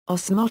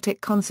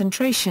Osmotic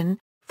concentration,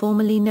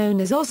 formerly known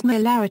as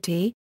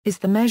osmolarity, is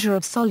the measure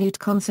of solute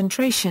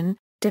concentration,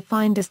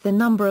 defined as the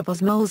number of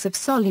osmoles of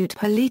solute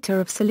per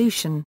liter of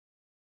solution.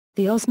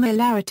 The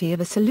osmolarity of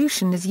a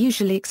solution is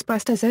usually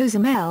expressed as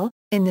Osmol,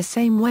 in the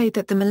same way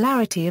that the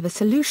molarity of a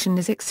solution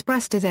is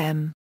expressed as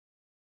m.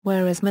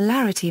 Whereas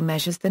molarity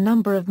measures the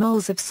number of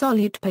moles of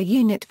solute per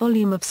unit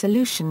volume of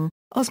solution,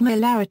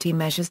 osmolarity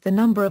measures the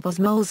number of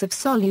osmoles of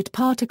solute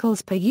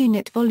particles per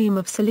unit volume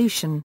of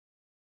solution.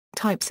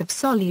 Types of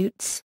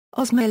solutes.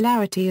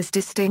 Osmolarity is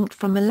distinct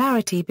from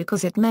molarity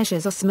because it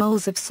measures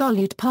osmoles of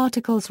solute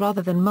particles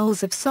rather than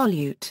moles of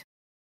solute.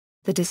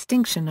 The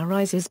distinction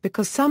arises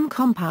because some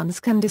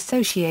compounds can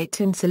dissociate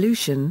in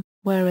solution,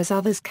 whereas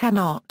others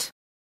cannot.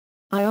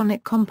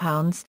 Ionic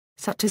compounds,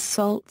 such as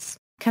salts,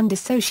 can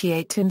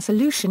dissociate in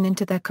solution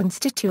into their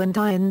constituent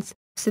ions,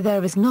 so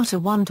there is not a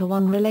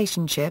one-to-one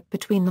relationship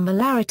between the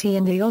molarity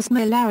and the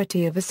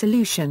osmolarity of a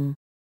solution.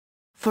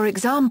 For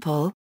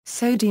example,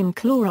 sodium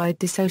chloride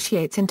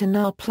dissociates into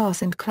Na+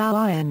 and Cl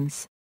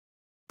ions.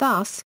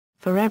 Thus,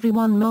 for every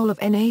 1 mole of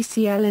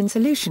NaCl in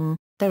solution,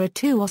 there are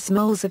 2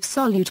 osmoles of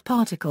solute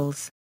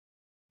particles.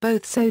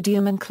 Both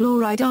sodium and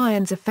chloride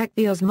ions affect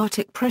the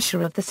osmotic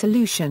pressure of the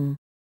solution.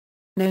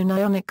 Known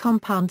ionic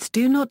compounds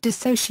do not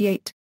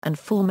dissociate, and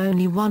form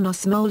only 1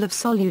 osmole of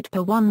solute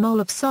per 1 mole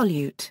of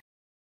solute.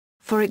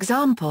 For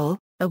example,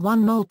 a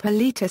 1 mole per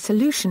liter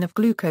solution of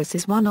glucose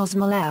is 1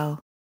 osmol.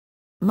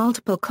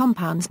 Multiple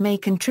compounds may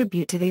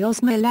contribute to the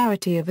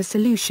osmolarity of a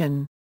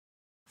solution.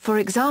 For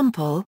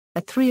example,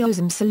 a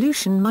 3-osm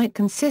solution might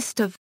consist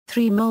of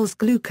 3 moles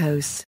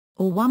glucose,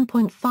 or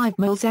 1.5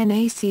 moles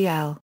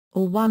NaCl,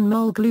 or 1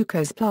 mole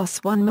glucose plus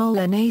 1 mole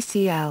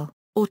NaCl,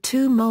 or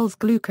 2 moles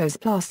glucose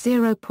plus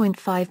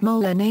 0.5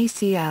 mole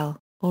NaCl,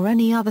 or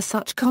any other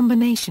such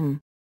combination.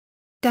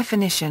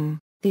 Definition: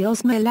 the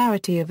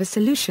osmolarity of a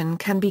solution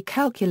can be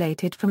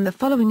calculated from the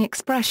following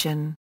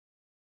expression,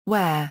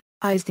 where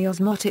I is the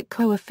osmotic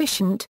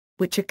coefficient,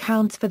 which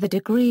accounts for the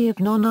degree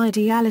of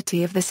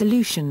non-ideality of the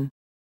solution.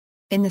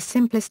 In the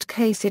simplest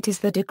case it is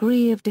the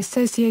degree of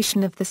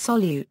dissociation of the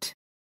solute.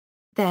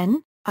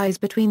 Then, I is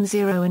between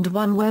 0 and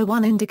 1 where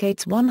 1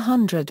 indicates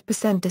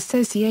 100%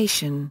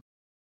 dissociation.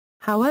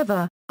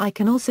 However, I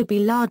can also be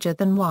larger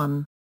than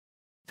 1.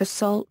 For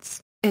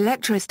salts,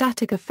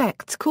 electrostatic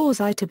effects cause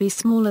I to be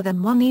smaller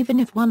than 1 even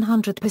if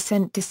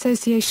 100%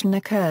 dissociation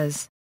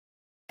occurs.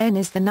 N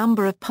is the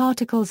number of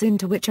particles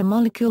into which a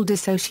molecule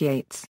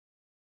dissociates.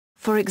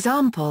 For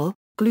example,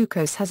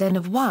 glucose has N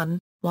of 1,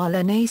 while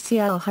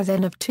NaCl has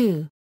N of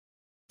 2.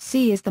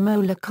 C is the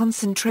molar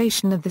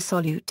concentration of the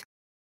solute.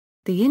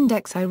 The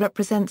index I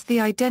represents the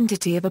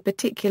identity of a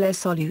particular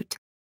solute.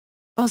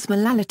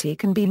 Osmolality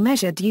can be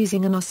measured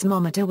using an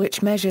osmometer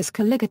which measures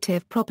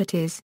colligative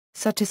properties,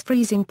 such as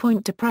freezing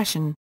point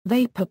depression,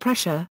 vapor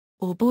pressure,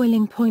 or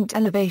boiling point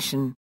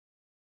elevation.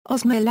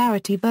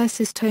 Osmolarity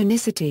versus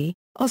tonicity.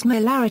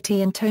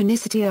 Osmolarity and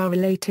tonicity are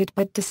related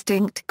but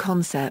distinct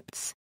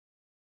concepts.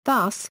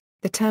 Thus,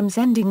 the terms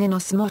ending in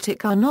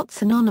osmotic are not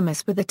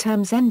synonymous with the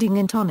terms ending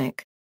in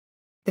tonic.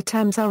 The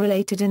terms are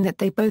related in that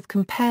they both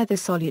compare the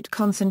solute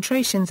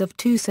concentrations of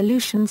 2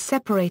 solutions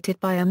separated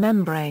by a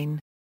membrane.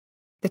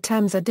 The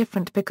terms are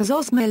different because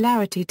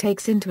osmolarity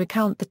takes into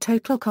account the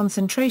total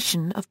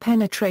concentration of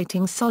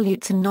penetrating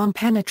solutes and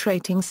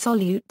non-penetrating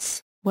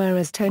solutes,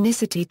 whereas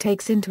tonicity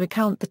takes into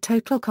account the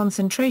total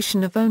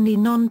concentration of only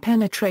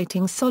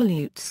non-penetrating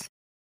solutes.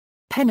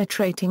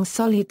 Penetrating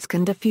solutes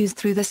can diffuse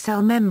through the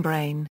cell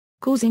membrane,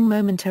 causing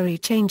momentary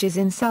changes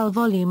in cell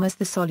volume as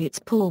the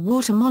solutes pull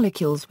water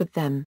molecules with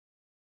them.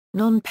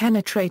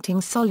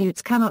 Non-penetrating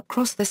solutes cannot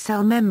cross the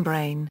cell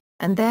membrane,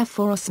 and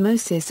therefore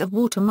osmosis of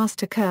water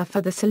must occur for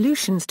the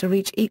solutions to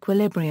reach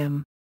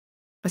equilibrium.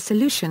 A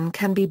solution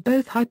can be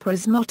both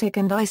hyperosmotic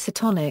and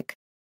isotonic.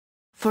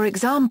 For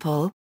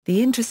example, the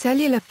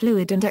intracellular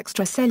fluid and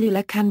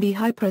extracellular can be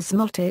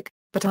hyperosmotic,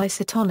 but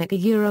isotonic.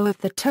 If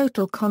the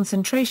total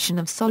concentration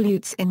of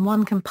solutes in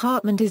one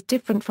compartment is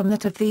different from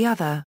that of the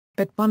other,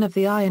 but one of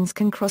the ions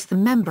can cross the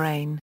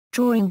membrane,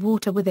 drawing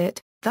water with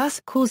it, thus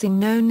causing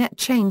no net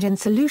change in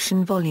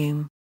solution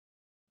volume.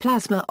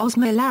 Plasma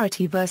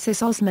osmolarity versus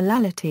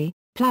osmolality.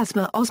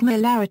 Plasma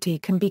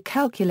osmolarity can be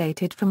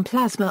calculated from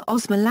plasma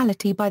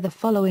osmolality by the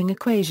following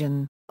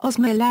equation: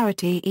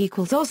 osmolarity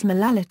equals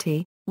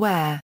osmolality,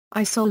 where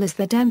Isol is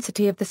the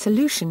density of the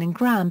solution in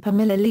gram per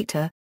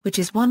milliliter, which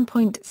is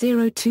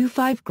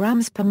 1.025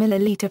 grams per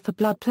milliliter for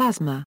blood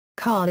plasma.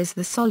 Ca is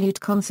the solute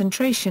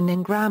concentration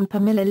in gram per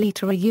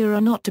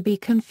milliliter, not to be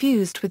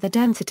confused with the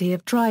density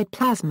of dried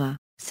plasma.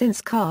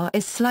 Since Ca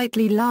is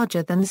slightly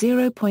larger than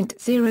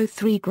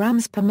 0.03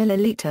 grams per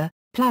milliliter,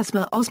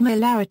 plasma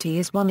osmolarity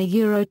is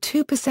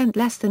 2%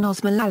 less than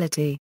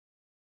osmolality.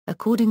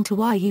 According to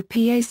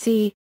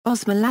IUPAC,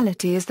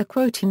 osmolality is the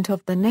quotient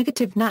of the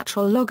negative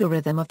natural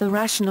logarithm of the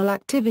rational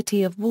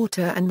activity of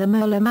water and the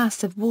molar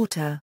mass of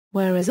water,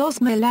 whereas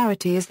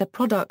osmolarity is the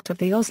product of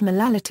the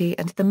osmolality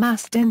and the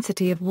mass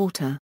density of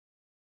water.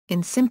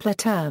 In simpler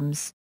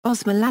terms,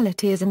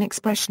 osmolality is an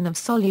expression of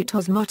solute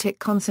osmotic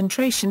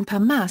concentration per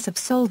mass of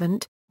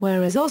solvent,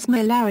 whereas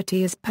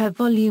osmolarity is per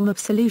volume of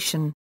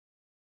solution,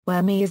 where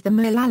m is the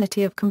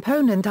molality of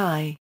component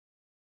I.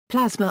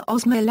 Plasma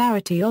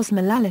osmolarity.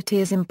 Osmolality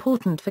is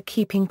important for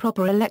keeping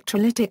proper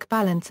electrolytic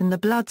balance in the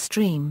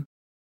bloodstream.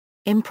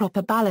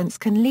 Improper balance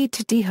can lead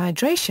to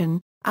dehydration,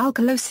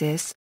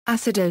 alkalosis,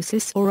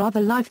 acidosis or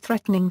other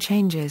life-threatening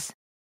changes.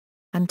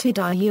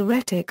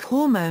 Antidiuretic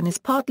hormone is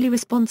partly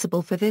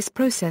responsible for this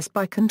process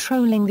by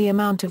controlling the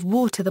amount of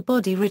water the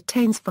body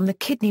retains from the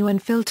kidney when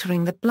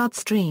filtering the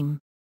bloodstream.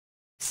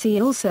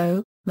 See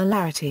also,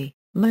 molarity,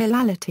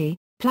 molality,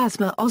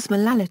 plasma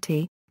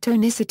osmolality,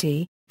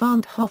 tonicity,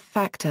 Van't Hoff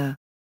factor.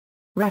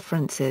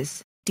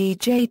 References: D.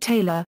 J.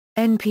 Taylor,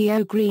 N. P.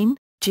 O. Green,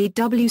 G.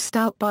 W.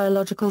 Stout.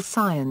 Biological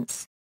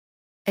Science.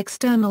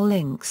 External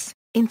links: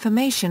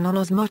 information on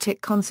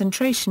osmotic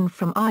concentration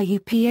from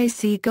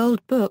IUPAC Gold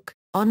Book,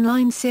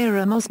 online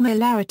serum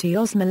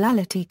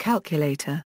osmolarity calculator.